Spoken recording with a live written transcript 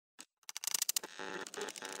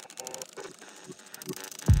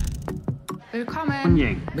Willkommen.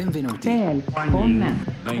 Benvenuti.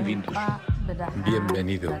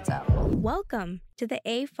 Bienvenido. Welcome to the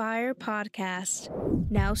A-Fire podcast,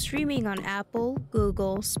 now streaming on Apple,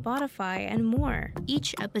 Google, Spotify, and more.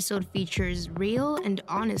 Each episode features real and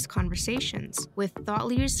honest conversations with thought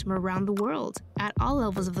leaders from around the world at all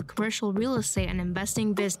levels of the commercial real estate and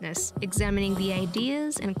investing business, examining the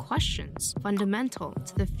ideas and questions fundamental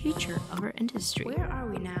to the future of our industry. Where are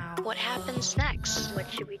we now? What happens next?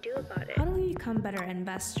 What should we do about it? How do we become better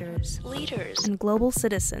investors, leaders, and global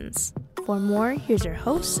citizens? For more, here's your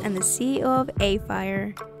host and the CEO of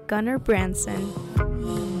A-Fire, Gunnar Branson.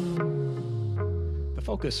 The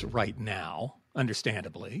focus right now,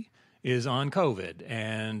 understandably, is on COVID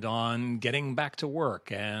and on getting back to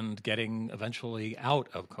work and getting eventually out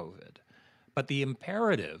of COVID. But the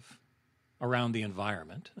imperative around the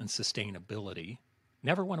environment and sustainability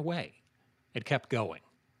never went away. It kept going.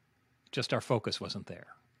 Just our focus wasn't there.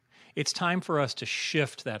 It's time for us to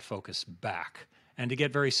shift that focus back and to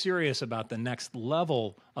get very serious about the next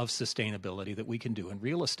level of sustainability that we can do in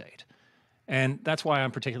real estate. And that's why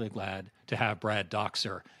I'm particularly glad to have Brad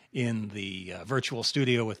Dockser in the virtual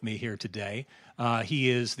studio with me here today. He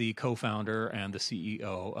is the co-founder and the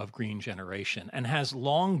CEO of Green Generation and has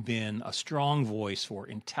long been a strong voice for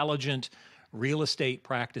intelligent real estate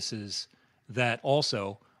practices that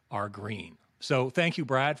also are green. So thank you,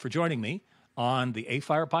 Brad, for joining me on the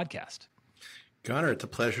A-Fire podcast. Gunnar, it's a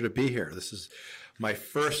pleasure to be here. This is my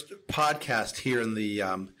first podcast here in the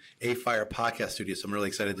A-Fire podcast studio, so I'm really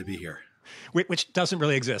excited to be here. Which doesn't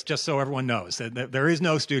really exist, just so everyone knows. There is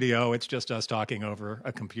no studio. It's just us talking over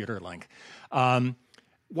a computer link. Why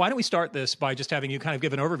don't we start this by just having you kind of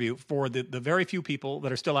give an overview for the very few people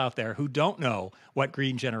that are still out there who don't know what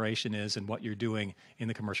Green Generation is and what you're doing in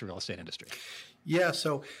the commercial real estate industry. Yeah,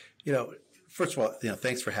 so, first of all,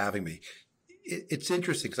 thanks for having me. It's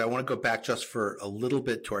interesting because I want to go back just for a little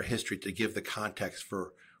bit to our history to give the context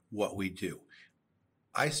for what we do.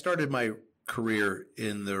 I started my career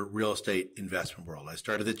in the real estate investment world. I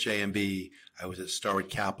started at JMB. I was at Starwood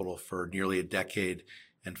Capital for nearly a decade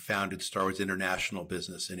and founded Starwood's international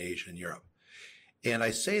business in Asia and Europe. And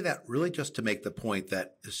I say that really just to make the point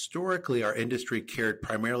that historically our industry cared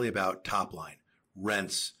primarily about top line,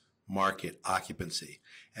 rents, market, occupancy.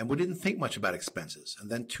 And we didn't think much about expenses. And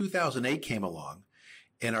then 2008 came along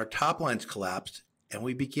and our top lines collapsed and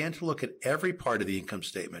we began to look at every part of the income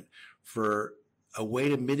statement for a way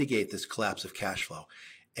to mitigate this collapse of cash flow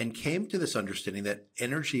and came to this understanding that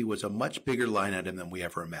energy was a much bigger line item than we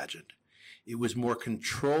ever imagined. It was more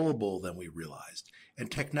controllable than we realized and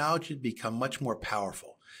technology had become much more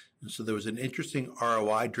powerful. And so there was an interesting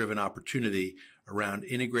ROI-driven opportunity around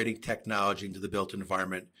integrating technology into the built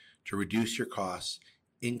environment to reduce your costs,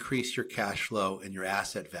 increase your cash flow and your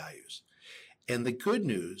asset values. And the good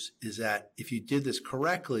news is that if you did this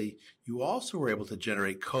correctly, you also were able to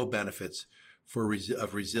generate co-benefits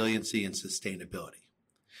of resiliency and sustainability.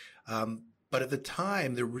 But at the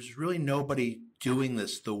time, there was really nobody doing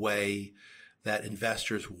this the way that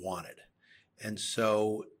investors wanted. And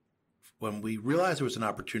so when we realized there was an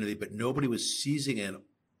opportunity, but nobody was seizing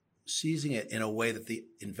it in a way that the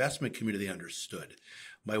investment community understood.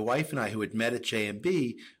 My wife and I, who had met at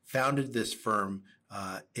JMB, founded this firm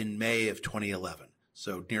in May of 2011,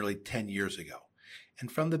 so nearly 10 years ago.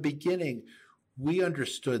 And from the beginning, we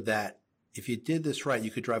understood that if you did this right,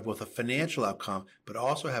 you could drive both a financial outcome, but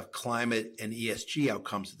also have climate and ESG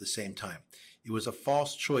outcomes at the same time. It was a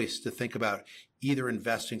false choice to think about either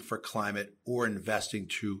investing for climate or investing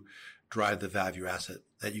to drive the value asset,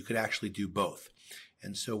 that you could actually do both.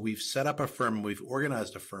 And so we've set up a firm, we've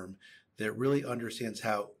organized a firm that really understands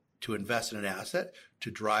how to invest in an asset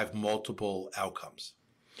to drive multiple outcomes.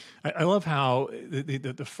 I love how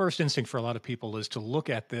the first instinct for a lot of people is to look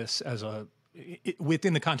at this as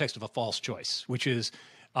within the context of a false choice, which is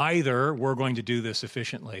either we're going to do this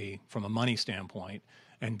efficiently from a money standpoint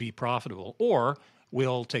and be profitable, or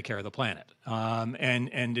we'll take care of the planet.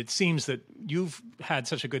 And it seems that you've had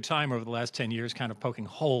such a good time over the last 10 years kind of poking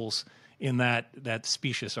holes in that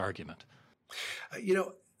specious argument.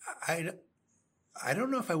 I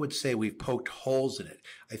don't know if I would say we've poked holes in it.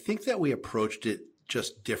 I think that we approached it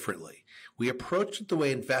just differently. We approached it the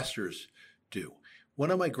way investors do. One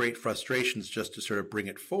of my great frustrations, just to sort of bring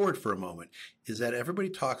it forward for a moment, is that everybody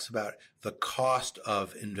talks about the cost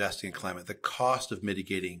of investing in climate, the cost of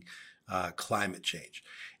mitigating climate change.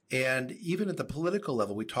 And even at the political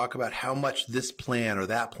level, we talk about how much this plan or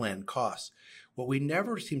that plan costs. What we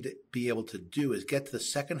never seem to be able to do is get to the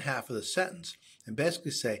second half of the sentence and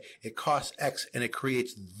basically say it costs X and it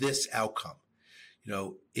creates this outcome.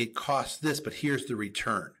 It costs this, but here's the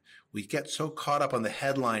return. We get so caught up on the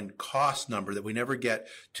headline cost number that we never get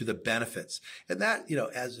to the benefits. And that,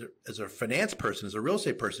 as a finance person, as a real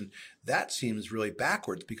estate person, that seems really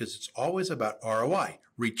backwards because it's always about ROI,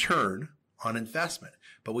 return on investment.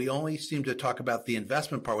 But we only seem to talk about the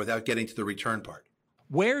investment part without getting to the return part.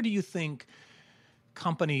 Where do you think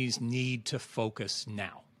companies need to focus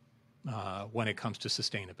now when it comes to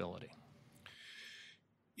sustainability?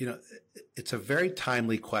 It's a very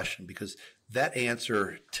timely question because that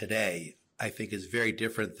answer today, I think, is very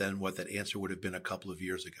different than what that answer would have been a couple of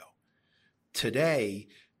years ago. Today,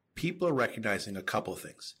 people are recognizing a couple of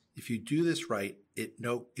things. If you do this right, it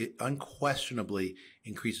unquestionably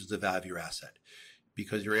increases the value of your asset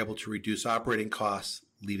because you're able to reduce operating costs,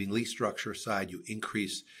 leaving lease structure aside, you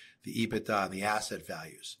increase the EBITDA and the asset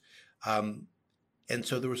values. And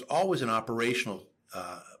so there was always an operational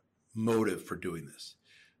motive for doing this.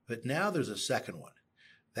 But now there's a second one.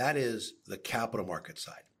 That is the capital market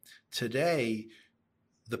side. Today,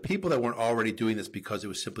 the people that weren't already doing this because it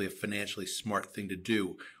was simply a financially smart thing to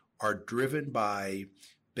do are driven by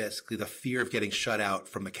basically the fear of getting shut out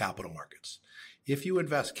from the capital markets. If you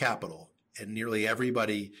invest capital, and nearly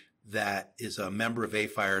everybody that is a member of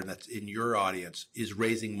AFIRE and that's in your audience is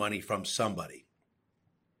raising money from somebody.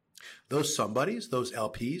 Those somebodies, those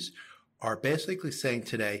LPs, are basically saying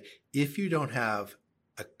today, if you don't have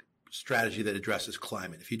a strategy that addresses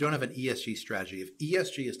climate, if you don't have an ESG strategy, if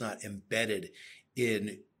ESG is not embedded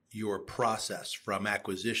in your process from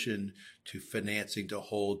acquisition to financing to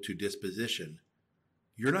hold to disposition,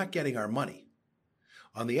 you're not getting our money.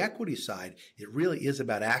 On the equity side, it really is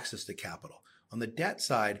about access to capital. On the debt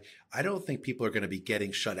side, I don't think people are going to be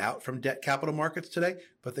getting shut out from debt capital markets today,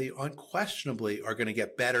 but they unquestionably are going to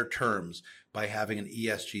get better terms by having an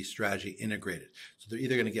ESG strategy integrated. So they're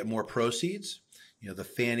either going to get more proceeds, the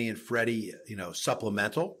Fannie and Freddie,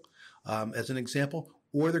 supplemental, as an example,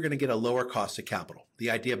 or they're going to get a lower cost of capital.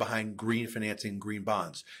 The idea behind green financing, green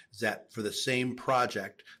bonds, is that for the same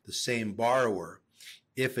project, the same borrower,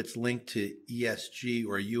 if it's linked to ESG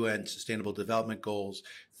or UN Sustainable Development Goals,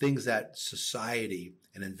 things that society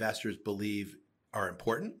and investors believe are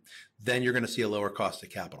important, then you're going to see a lower cost of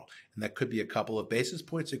capital. And that could be a couple of basis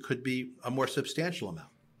points. It could be a more substantial amount.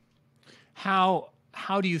 How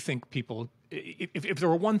do you think people, if there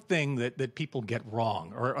were one thing that people get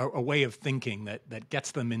wrong or a way of thinking that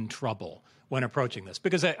gets them in trouble when approaching this?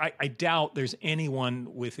 Because I doubt there's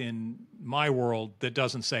anyone within my world that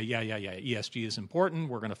doesn't say, yeah, ESG is important.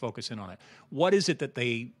 We're going to focus in on it. What is it that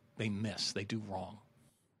they miss, they do wrong?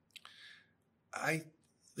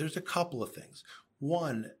 There's a couple of things.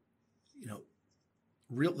 One, the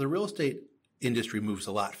real estate industry moves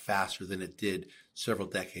a lot faster than it did several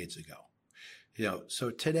decades ago. So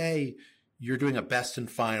today you're doing a best and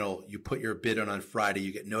final. You put your bid on Friday.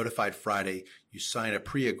 You get notified Friday. You sign a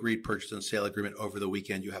pre-agreed purchase and sale agreement over the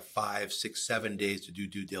weekend. You have 5, 6, 7 days to do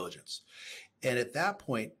due diligence. And at that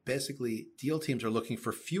point, basically, deal teams are looking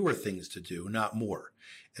for fewer things to do, not more.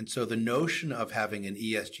 And so the notion of having an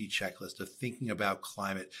ESG checklist, of thinking about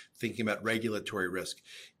climate, thinking about regulatory risk,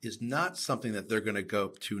 is not something that they're going to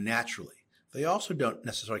go to naturally. They also don't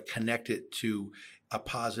necessarily connect it to a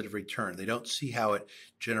positive return. They don't see how it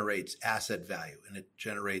generates asset value and it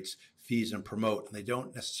generates fees and promote, and they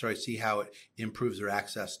don't necessarily see how it improves their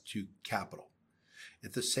access to capital.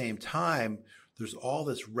 At the same time, there's all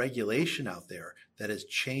this regulation out there that is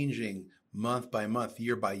changing month by month,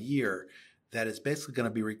 year by year, that is basically going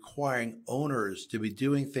to be requiring owners to be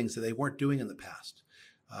doing things that they weren't doing in the past.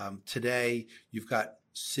 Today, you've got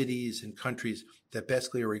cities and countries that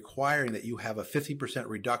basically are requiring that you have a 50%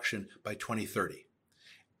 reduction by 2030.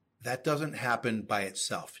 That doesn't happen by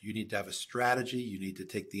itself. You need to have a strategy. You need to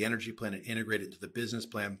take the energy plan and integrate it into the business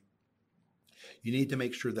plan. You need to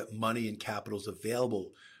make sure that money and capital is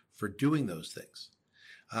available for doing those things.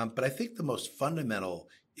 But I think the most fundamental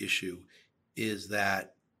issue is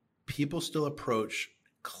that people still approach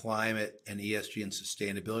climate and ESG and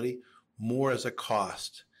sustainability more as a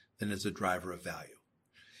cost than as a driver of value.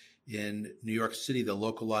 In New York City, the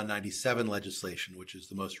Local Law 97 legislation, which is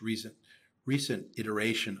the most recent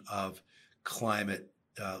iteration of climate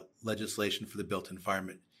legislation for the built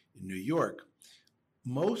environment in New York,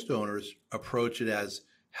 most owners approach it as,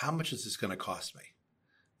 how much is this going to cost me?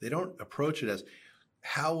 They don't approach it as,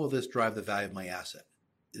 how will this drive the value of my asset?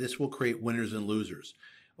 This will create winners and losers.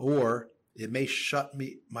 Or it may shut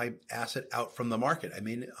my asset out from the market. I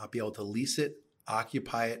may not be able to lease it,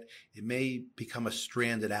 occupy it. It may become a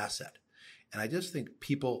stranded asset. And I just think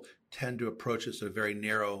people tend to approach this at a very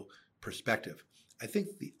narrow perspective. I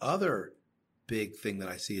think the other big thing that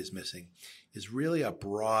I see is missing is really a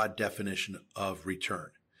broad definition of return.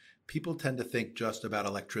 people tend to think just about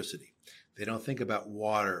electricity. They don't think about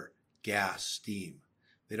water, gas, steam.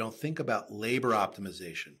 They don't think about labor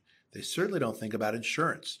optimization. They certainly don't think about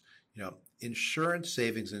insurance. Insurance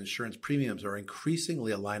savings and insurance premiums are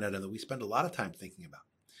increasingly a line item that we spend a lot of time thinking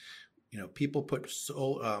about. People put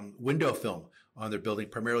window film on their building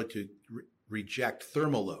primarily to reject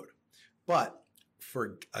thermal load. But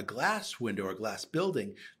for a glass window or glass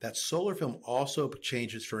building, that solar film also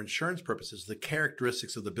changes for insurance purposes the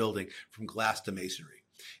characteristics of the building from glass to masonry.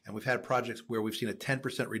 And we've had projects where we've seen a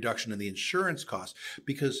 10% reduction in the insurance cost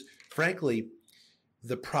because, frankly,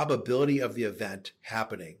 the probability of the event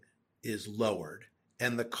happening is lowered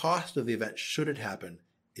and the cost of the event, should it happen,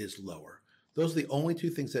 is lower. Those are the only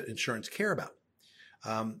two things that insurance care about.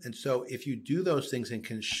 And so if you do those things and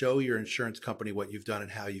can show your insurance company what you've done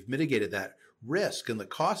and how you've mitigated that risk and the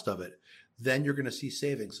cost of it, then you're going to see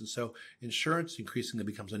savings. And so insurance increasingly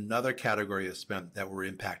becomes another category of spend that we're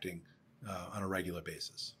impacting on a regular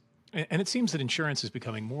basis. And it seems that insurance is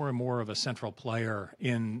becoming more and more of a central player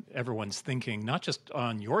in everyone's thinking, not just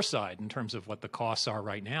on your side in terms of what the costs are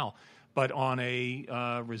right now, but on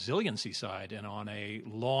a resiliency side and on a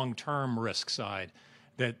long-term risk side,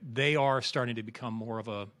 that they are starting to become more of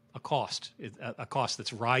a cost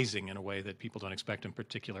that's rising in a way that people don't expect in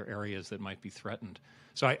particular areas that might be threatened.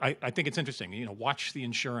 So I think it's interesting. Watch the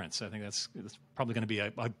insurance. I think that's probably going to be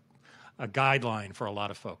a guideline for a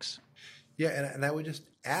lot of folks. Yeah, and I would just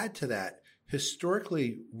add to that,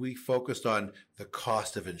 historically, we focused on the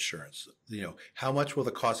cost of insurance. How much will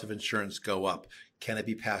the cost of insurance go up? Can it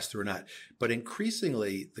be passed through or not? But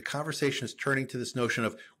increasingly, the conversation is turning to this notion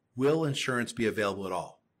of, will insurance be available at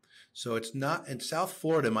all? So it's not, in South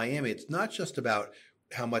Florida, Miami, it's not just about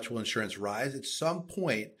how much will insurance rise. At some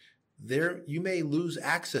point, you may lose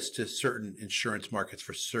access to certain insurance markets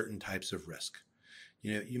for certain types of risk.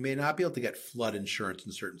 You may not be able to get flood insurance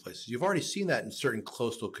in certain places. You've already seen that in certain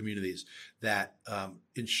coastal communities, that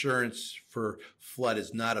insurance for flood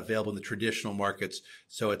is not available in the traditional markets.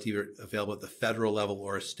 So it's either available at the federal level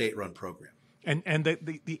or a state-run program. And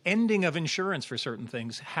the ending of insurance for certain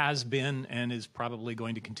things has been and is probably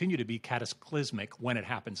going to continue to be cataclysmic when it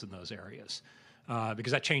happens in those areas,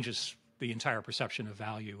 because that changes the entire perception of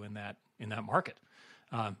value in that market.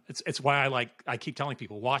 It's why I keep telling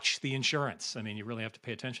people, watch the insurance. I mean, you really have to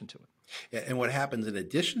pay attention to it. Yeah, and what happens in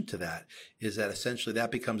addition to that is that essentially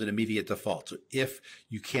that becomes an immediate default. So if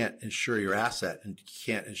you can't insure your asset and you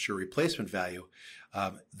can't insure replacement value,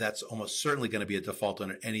 that's almost certainly going to be a default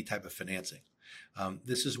under any type of financing.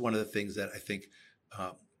 This is one of the things that I think,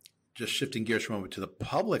 just shifting gears for a moment to the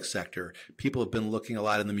public sector, people have been looking a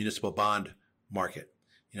lot in the municipal bond market,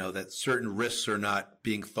 that certain risks are not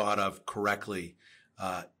being thought of correctly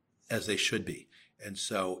as they should be. And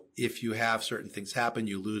so if you have certain things happen,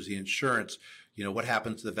 you lose the insurance, what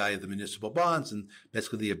happens to the value of the municipal bonds and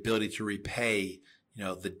basically the ability to repay,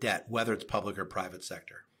 the debt, whether it's public or private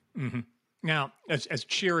sector. Mm-hmm. Now, as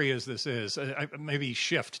cheery as this is, maybe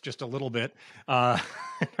shift just a little bit in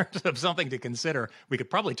terms of something to consider. We could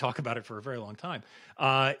probably talk about it for a very long time.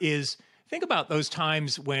 Is think about those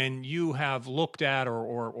times when you have looked at,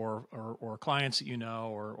 or clients that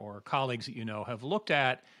or colleagues that have looked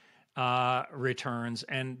at returns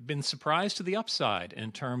and been surprised to the upside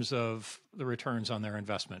in terms of the returns on their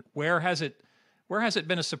investment. Where has it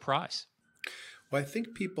been a surprise? Well, I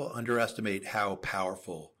think people underestimate how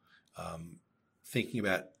powerful thinking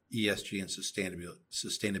about ESG and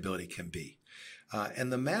sustainability can be.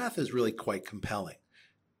 And the math is really quite compelling.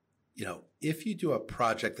 If you do a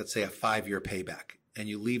project that's, say, a 5-year payback and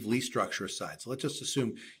you leave lease structure aside, so let's just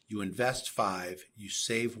assume you invest 5, you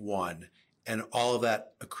save 1, and all of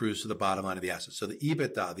that accrues to the bottom line of the asset. So the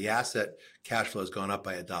EBITDA, the asset cash flow, has gone up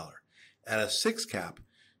by $1. At a 6 cap,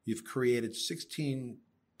 you've created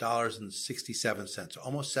 $16.67,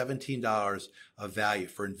 almost $17 of value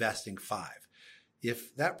for investing 5.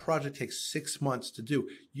 If that project takes 6 months to do,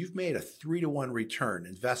 you've made a 3-to-1 return.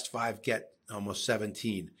 Invest 5, get almost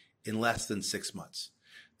 17 in less than 6 months.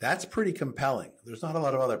 That's pretty compelling. There's not a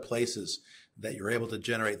lot of other places that you're able to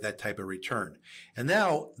generate that type of return. And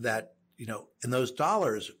now that, in those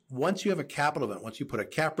dollars, once you have a capital event, once you put a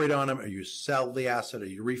cap rate on them, or you sell the asset, or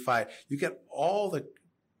you refi, you get all the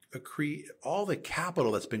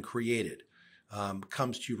capital that's been created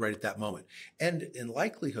comes to you right at that moment. And in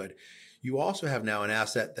likelihood, you also have now an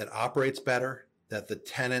asset that operates better, that the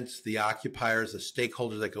tenants, the occupiers, the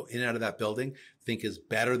stakeholders that go in and out of that building think is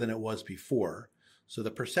better than it was before. So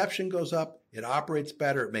the perception goes up, it operates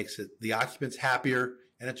better, it makes the occupants happier,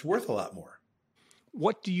 and it's worth a lot more.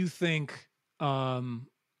 What do you think?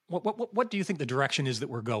 What do you think the direction is that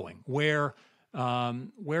we're going? Where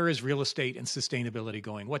where is real estate and sustainability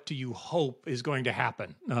going? What do you hope is going to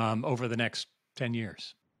happen over the next 10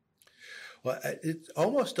 years? Well, it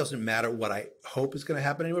almost doesn't matter what I hope is going to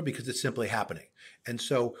happen anymore because it's simply happening. And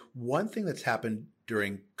so one thing that's happened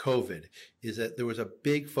during COVID is that there was a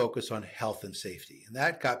big focus on health and safety. And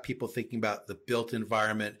that got people thinking about the built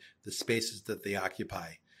environment, the spaces that they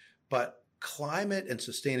occupy. But climate and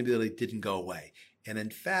sustainability didn't go away. And in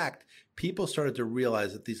fact, people started to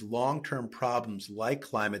realize that these long-term problems like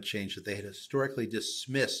climate change that they had historically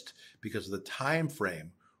dismissed because of the time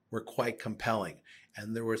frame were quite compelling.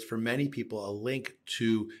 And there was, for many people, a link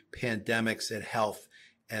to pandemics and health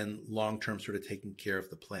and long-term sort of taking care of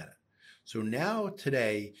the planet. So now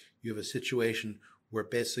today, you have a situation where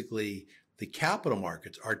basically the capital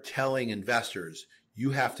markets are telling investors,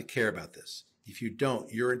 you have to care about this. If you don't,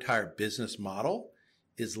 your entire business model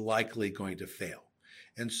is likely going to fail.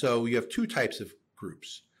 And so you have two types of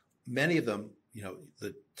groups. Many of them,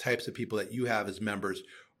 the types of people that you have as members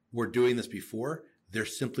were doing this before. They're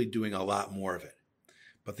simply doing a lot more of it.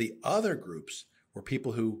 But the other groups were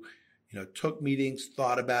people who, took meetings,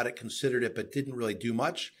 thought about it, considered it, but didn't really do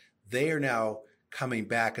much. They are now coming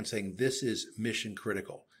back and saying, this is mission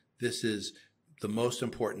critical. This is the most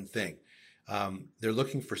important thing. They're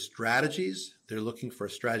looking for strategies. They're looking for a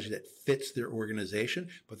strategy that fits their organization,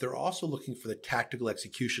 but they're also looking for the tactical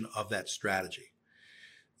execution of that strategy.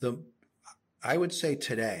 I would say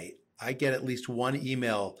today, I get at least one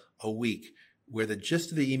email a week where the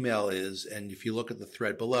gist of the email is, and if you look at the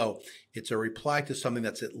thread below, it's a reply to something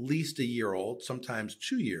that's at least a year old, sometimes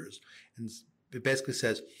 2 years. And it basically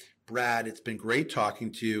says, Brad, it's been great talking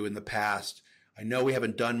to you in the past. I know we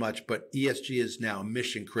haven't done much, but ESG is now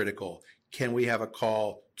mission critical. Can we have a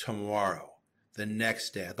call tomorrow, the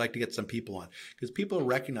next day? I'd like to get some people on because people are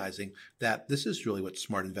recognizing that this is really what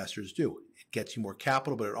smart investors do. It gets you more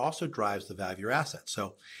capital, but it also drives the value of your assets.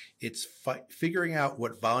 So it's figuring out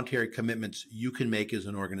what voluntary commitments you can make as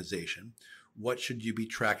an organization. What should you be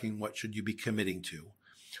tracking? What should you be committing to?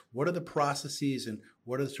 What are the processes and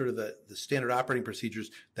what are sort of the standard operating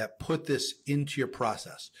procedures that put this into your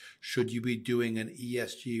process? Should you be doing an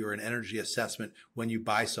ESG or an energy assessment when you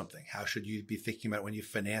buy something? How should you be thinking about it when you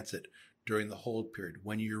finance it during the hold period,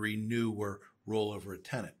 when you renew or roll over a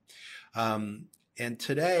tenant? And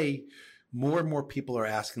today, more and more people are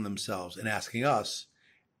asking themselves and asking us,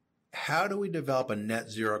 how do we develop a net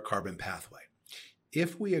zero carbon pathway?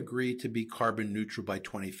 If we agree to be carbon neutral by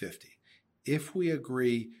 2050, if we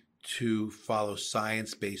agree to follow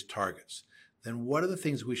science-based targets, then what are the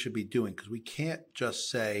things we should be doing? Because we can't just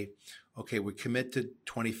say, okay, we commit to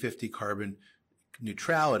 2050 carbon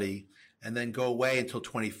neutrality and then go away until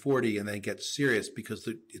 2040 and then get serious because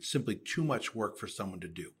it's simply too much work for someone to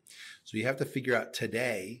do. So you have to figure out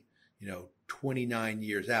today, 29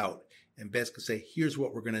 years out, and basically say, here's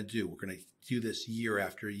what we're going to do. We're going to do this year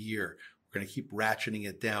after year. We're going to keep ratcheting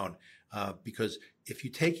it down because if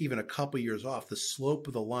you take even a couple years off, the slope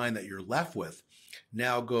of the line that you're left with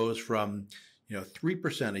now goes from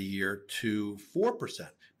 3% a year to 4%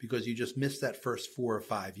 because you just missed that first 4 or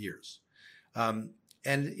 5 years. And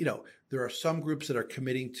there are some groups that are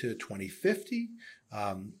committing to 2050.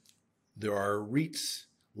 There are REITs.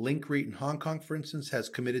 Link REIT in Hong Kong, for instance, has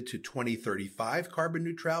committed to 2035 carbon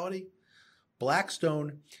neutrality.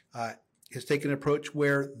 Blackstone has taken an approach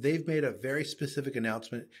where they've made a very specific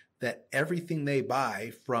announcement that everything they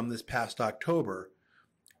buy from this past October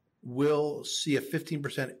will see a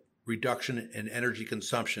 15% reduction in energy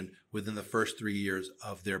consumption within the first 3 years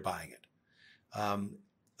of their buying it.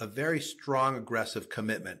 A very strong, aggressive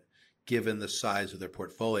commitment given the size of their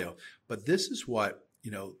portfolio. But this is what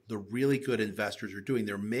the really good investors are doing.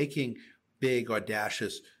 They're making big,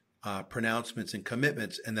 audacious pronouncements and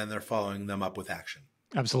commitments, and then they're following them up with action.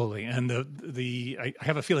 Absolutely. And I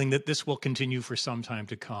have a feeling that this will continue for some time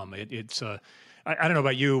to come. I don't know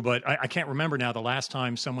about you, but I can't remember now the last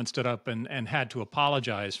time someone stood up and had to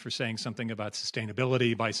apologize for saying something about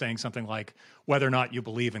sustainability by saying something like whether or not you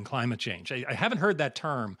believe in climate change. I haven't heard that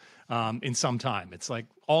term in some time. It's like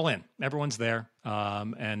all in. Everyone's there.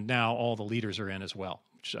 And now all the leaders are in as well,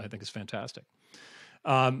 which I think is fantastic.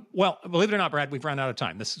 Well, believe it or not, Brad, we've run out of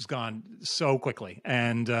time. This has gone so quickly,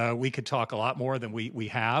 and we could talk a lot more than we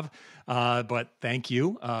have. But thank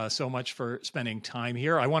you so much for spending time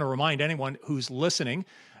here. I want to remind anyone who's listening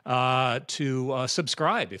to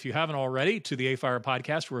subscribe, if you haven't already, to the AFire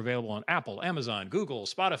podcast. We're available on Apple, Amazon, Google,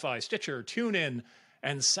 Spotify, Stitcher, TuneIn,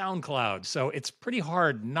 and SoundCloud. So it's pretty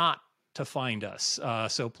hard not to find us.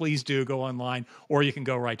 So please do go online, or you can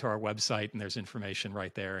go right to our website and there's information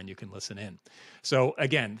right there and you can listen in. So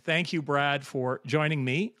again, thank you, Brad, for joining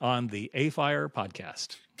me on the AFIRE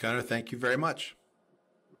podcast. Gunnar, thank you very much.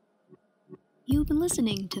 You've been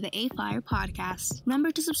listening to the AFIRE podcast.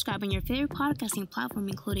 Remember to subscribe on your favorite podcasting platform,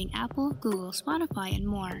 including Apple, Google, Spotify, and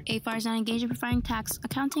more. AFIRE is not engaged in providing tax,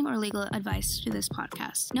 accounting, or legal advice to this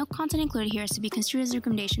podcast. No content included here is to be construed as a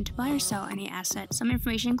recommendation to buy or sell any asset. Some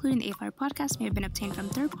information included in the AFIRE podcast may have been obtained from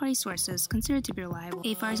third-party sources considered to be reliable.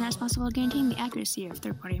 AFIRE is not responsible for guaranteeing the accuracy of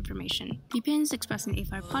third-party information. The opinions expressed in the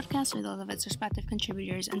AFIRE podcast are those of its respective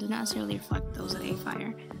contributors and do not necessarily reflect those of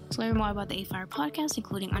AFIRE. To learn more about the AFIRE podcast,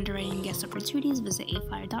 including underwriting and guest opportunities, visit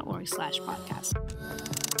afire.org/podcast.